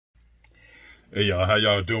Hey y'all, how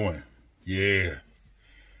y'all doing? Yeah.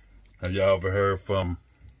 Have y'all ever heard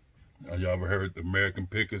the American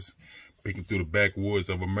pickers picking through the backwoods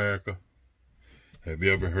of America? Have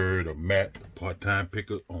you ever heard of Matt, the part-time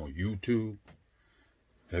picker on YouTube?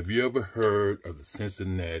 Have you ever heard of the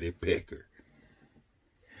Cincinnati picker?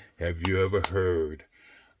 Have you ever heard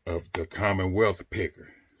of the Commonwealth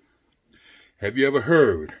picker? Have you ever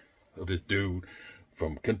heard of this dude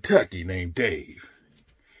from Kentucky named Dave?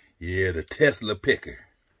 Yeah, the Tesla picker.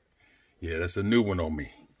 Yeah, that's a new one on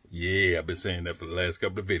me. Yeah, I've been saying that for the last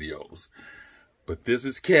couple of videos. But this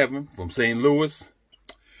is Kevin from St. Louis.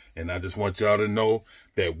 And I just want y'all to know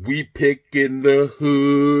that we pick in the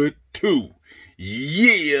hood too.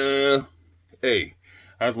 Yeah. Hey,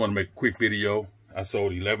 I just want to make a quick video. I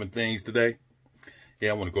sold 11 things today.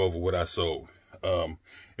 Yeah, I want to go over what I sold.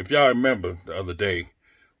 If y'all remember the other day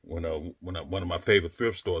when one of my favorite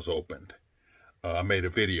thrift stores opened, I made a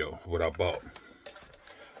video of what I bought.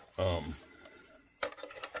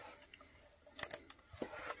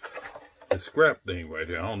 The scrap thing right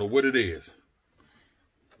here, I don't know what it is,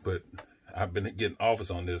 but I've been getting offers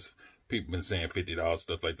on this. People been saying $50,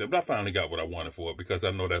 stuff like that, but I finally got what I wanted for it because I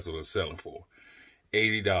know that's what it's selling for.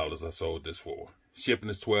 $80 I sold this for. Shipping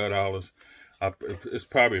is $12. It's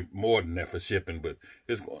probably more than that for shipping, but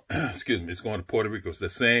it's going, excuse me, it's going to Puerto Rico. It's the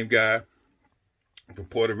same guy from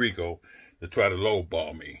Puerto Rico to try to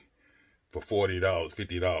lowball me for $40,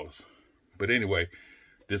 $50. But anyway,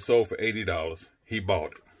 this sold for $80. He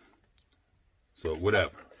bought it. So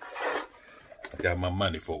whatever. I got my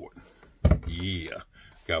money for it. Yeah.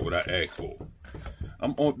 Got what I asked for.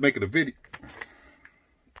 I'm making a video.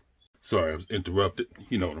 Sorry, I was interrupted.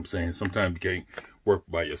 You know what I'm saying. Sometimes you can't work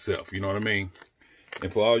by yourself. You know what I mean?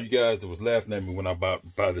 And for all you guys that was laughing at me when I bought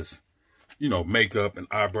this, you know, makeup and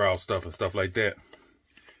eyebrow stuff and stuff like that.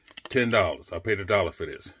 $10. I paid $1 for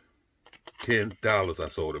this. $10 I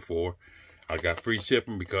sold it for. I got free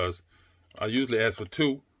shipping because I usually ask for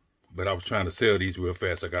 2, but I was trying to sell these real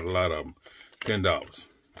fast. I got a lot of them. $10.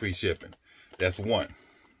 Free shipping. That's one.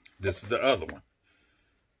 This is the other one.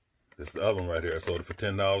 This is the other one right here. I sold it for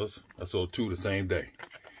 $10. I sold 2 the same day.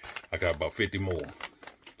 I got about 50 more.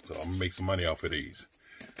 So I'm going to make some money off of these.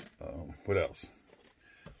 What else?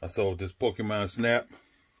 I sold this Pokemon Snap.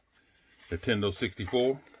 Nintendo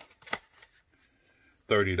 64.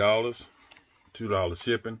 $30. $2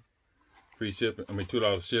 shipping. Free shipping. I mean,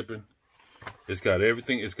 $2 shipping. It's got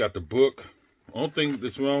everything. It's got the book. Only thing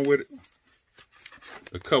that's wrong with it,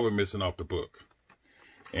 the cover missing off the book.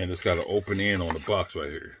 And it's got an open end on the box right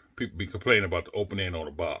here. People be complaining about the open end on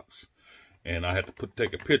the box. And I had to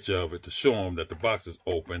take a picture of it to show them that the box is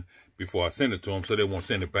open before I send it to them so they won't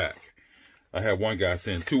send it back. I had one guy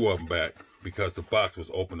send 2 of them back because the box was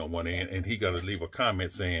open on one end, and he got to leave a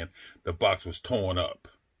comment saying the box was torn up.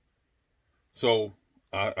 So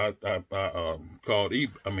I called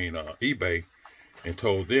eBay and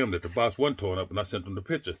told them that the box wasn't torn up, and I sent them the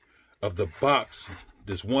picture of the box.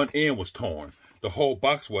 This one end was torn. The whole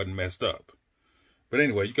box wasn't messed up. But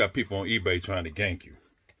anyway, you got people on eBay trying to gank you.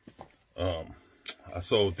 I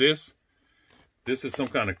sold this. This is some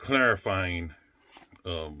kind of clarifying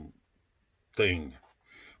thing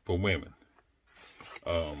for women.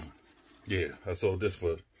 Yeah, I sold this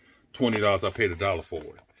for $20. I paid $1 for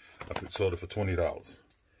it. I sold it for $20.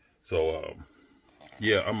 So,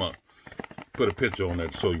 yeah, I'm going to put a picture on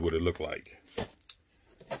that to show you what it looked like.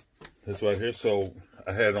 This right here, so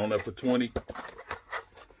I had it on there for 20.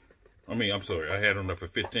 I had it on there for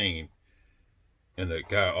 15. And the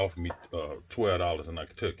guy offered me $12 and I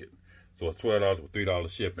took it. So it's $12 with $3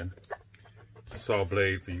 shipping. It's a saw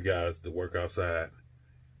blade for you guys to work outside.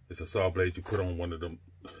 It's a saw blade you put on one of them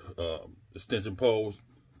extension poles,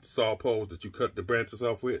 saw poles that you cut the branches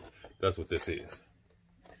off with. That's what this is.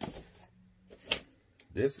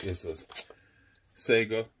 This is a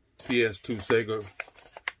Sega, PS2 Sega.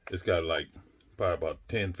 It's got like probably about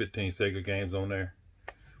 10, 15 Sega games on there.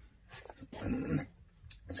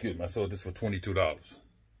 Excuse me, I sold this for $22.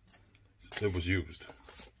 It was used.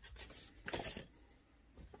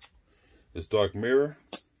 This Dark Mirror,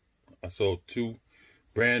 I sold 2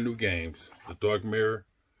 brand new games. The Dark Mirror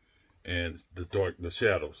and the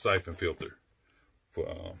Shadow Siphon Filter for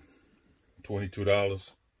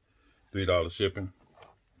 $22, $3 shipping.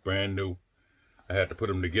 Brand new. I had to put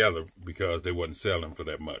them together because they wasn't selling for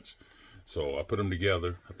that much. So I put them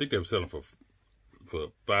together. I think they were selling for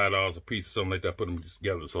 $5 a piece or something like that. I put them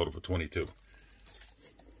together and sold it for $22.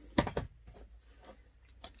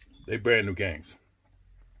 They brand new games.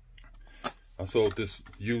 I sold this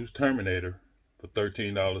used Terminator for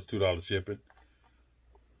 $13, $2 shipping.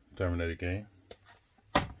 Terminator game.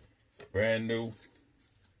 Brand new.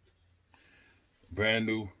 brand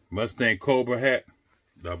new Mustang Cobra hat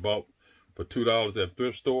that I bought for $2 at a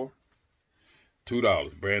thrift store.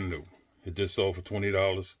 $2, brand new. It just sold for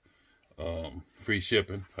 $20. Free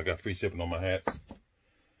shipping. I got free shipping on my hats.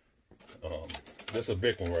 That's a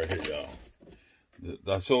big one right here, y'all.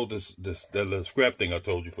 I sold that little scrap thing I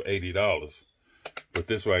told you for $80. But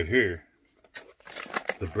this right here,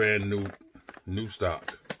 the brand new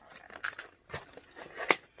stock.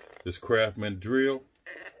 This Craftsman drill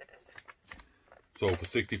sold for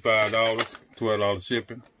 $65, $12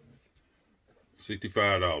 shipping.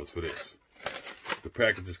 $65 for this. The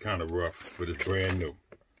package is kind of rough, but it's brand new.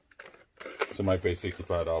 Somebody paid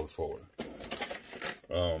 $65 for it.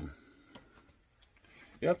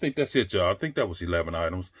 Yeah, I think that's it, y'all. I think that was 11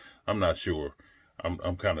 items. I'm not sure.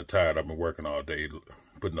 I'm kind of tired. I've been working all day,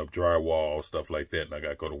 putting up drywall, stuff like that, and I got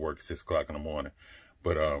to go to work at 6 o'clock in the morning.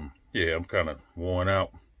 But, yeah, I'm kind of worn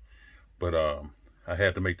out. But I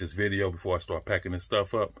had to make this video before I start packing this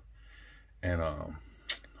stuff up. And all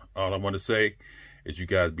I want to say is you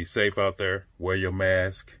guys be safe out there. Wear your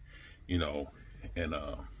mask, you know, and,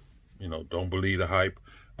 you know, don't believe the hype,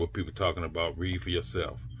 what people talking about. Read for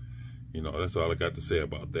yourself. You know, that's all I got to say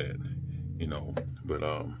about that, you know. But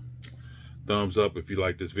thumbs up if you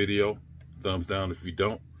like this video. Thumbs down if you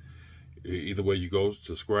don't. Either way you go,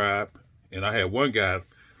 subscribe. And I had one guy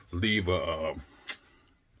leave a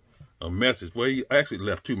message. Well, he actually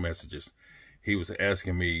left 2 messages. He was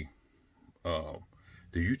asking me,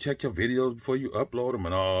 do you check your videos before you upload them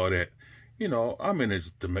and all that? You know, I'm in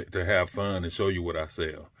it to have fun and show you what I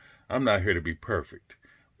sell. I'm not here to be perfect.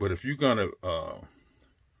 But if you're going to...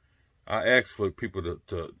 I ask for people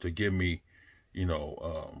to give me, you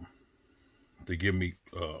know, to give me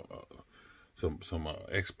some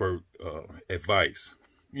expert advice,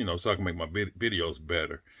 you know, so I can make my videos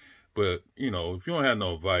better. But, you know, if you don't have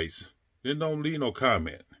no advice, then don't leave no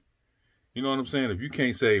comment. You know what I'm saying? If you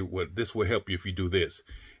can't say, well, this will help you if you do this,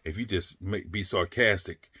 if you just be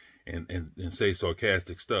sarcastic and say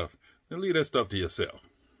sarcastic stuff, then leave that stuff to yourself.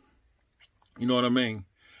 You know what I mean?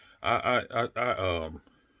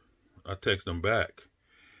 I text them back,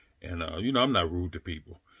 and, you know, I'm not rude to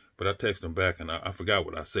people, but I text them back, and I forgot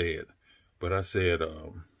what I said, but I said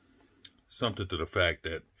something to the fact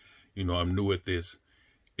that, you know, I'm new at this.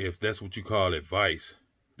 If that's what you call advice,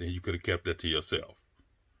 then you could have kept that to yourself.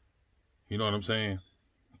 You know what I'm saying?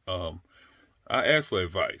 I asked for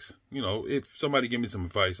advice. You know, if somebody give me some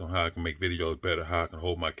advice on how I can make videos better, how I can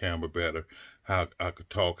hold my camera better, how I could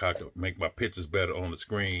talk, how I could make my pictures better on the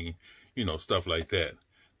screen, you know, stuff like that,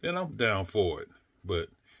 then I'm down for it. But,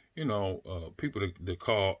 you know, people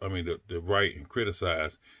that write and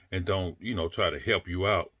criticize and don't, you know, try to help you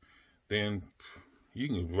out, then you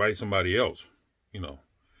can write somebody else. You know,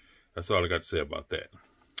 that's all I got to say about that.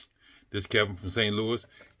 This is Kevin from St. Louis.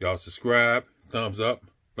 Y'all subscribe, thumbs up,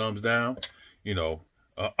 thumbs down. You know,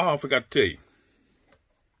 I forgot to tell you,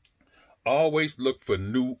 always look for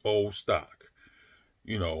new old stock.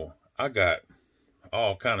 You know, I got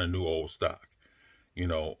all kind of new old stock. You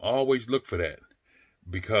know, always look for that,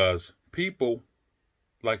 because people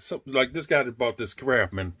like this guy that bought this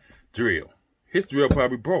Craftsman drill. His drill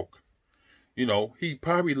probably broke. You know, he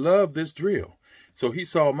probably loved this drill, so he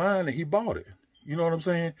saw mine and he bought it. You know what I'm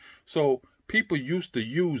saying? So people used to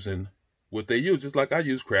using what they use. It's like I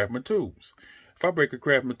use Craftsman tools. If I break a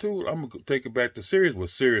Craftsman tool, I'm gonna take it back to Sears. With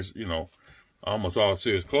Sears, you know, almost all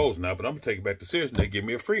Sears closed now, but I'm gonna take it back to Sears and they give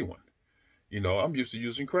me a free one. You know, I'm used to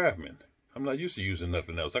using Craftsman. I'm not used to using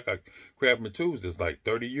nothing else. I got Craftsman tools that's like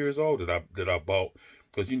 30 years old that I bought,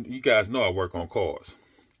 because you guys know I work on cars.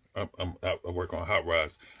 I work on hot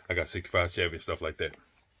rods. I got 65 Chevy and stuff like that,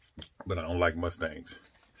 but I don't like Mustangs.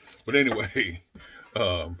 But anyway,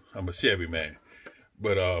 I'm a Chevy man.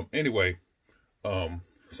 But anyway,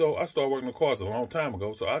 so I started working on cars a long time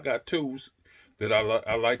ago. So I got tools that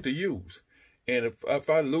I like to use, and if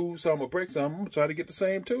I lose some or break some, I'm gonna try to get the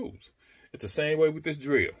same tools. It's the same way with this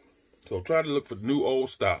drill. So try to look for new old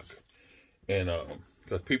stock, and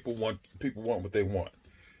because people want what they want.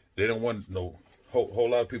 They don't want no whole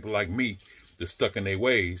lot of people like me that's stuck in their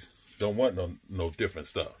ways. Don't want no different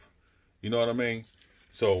stuff. You know what I mean?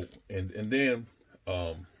 So and then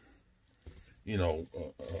you know,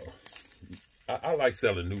 I like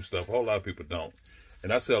selling new stuff. A whole lot of people don't,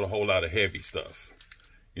 and I sell a whole lot of heavy stuff.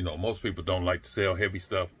 You know, most people don't like to sell heavy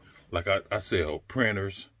stuff. Like I sell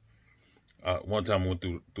printers. One time I went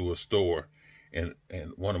through a store, and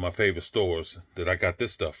one of my favorite stores that I got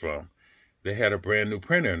this stuff from, they had a brand new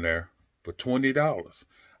printer in there for $20.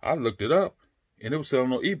 I looked it up, and it was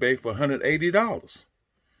selling on eBay for $180.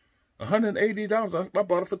 $180. I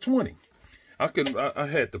bought it for $20. I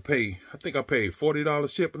had to pay. I think I paid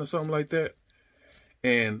 $40 shipping or something like that.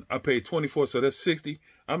 and I paid $24, so that's $60.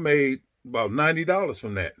 I made about $90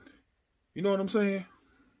 from that. You know what I'm saying?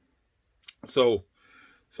 So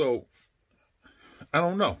I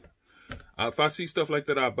don't know. If I see stuff like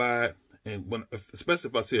that, I buy it. And especially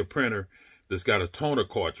if I see a printer that's got a toner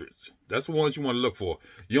cartridge, that's the ones you want to look for.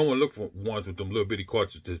 You don't want to look for ones with them little bitty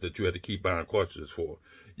cartridges that you have to keep buying cartridges for.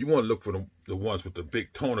 You want to look for the ones with the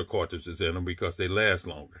big toner cartridges in them because they last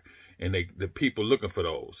longer. And the people looking for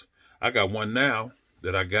those. I got one now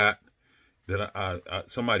that I got that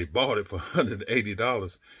somebody bought it for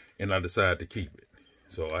 $180, and I decided to keep it.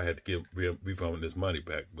 So I had to refund this money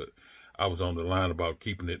back, but I was on the line about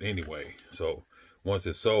keeping it anyway. So once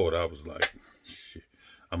it sold, I was like, shit,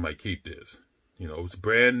 I might keep this. You know, it was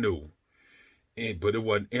brand new, but it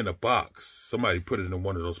wasn't in a box. Somebody put it in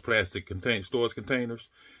one of those plastic storage containers,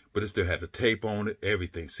 but it still had the tape on it,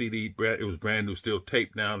 everything. It was brand new, still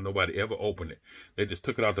taped down. Nobody ever opened it. They just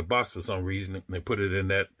took it out the box for some reason, and they put it in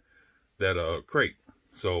that crate.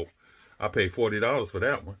 So I paid $40 for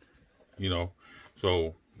that one, you know.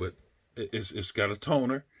 So, but it's got a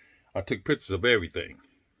toner. I took pictures of everything.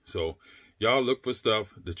 So y'all look for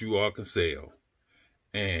stuff that you all can sell,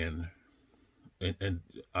 and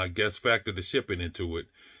I guess factor the shipping into it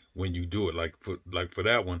when you do it. Like for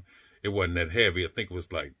that one, it wasn't that heavy. I think it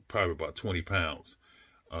was like probably about 20 pounds.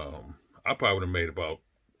 I probably would have made about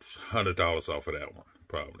 $100 off of that one,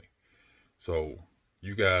 probably. So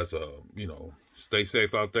you guys, you know, stay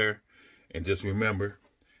safe out there, and just remember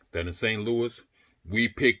that in St. Louis, we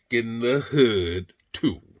pickin' the hood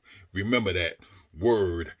too. Remember that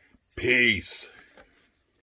word. Peace.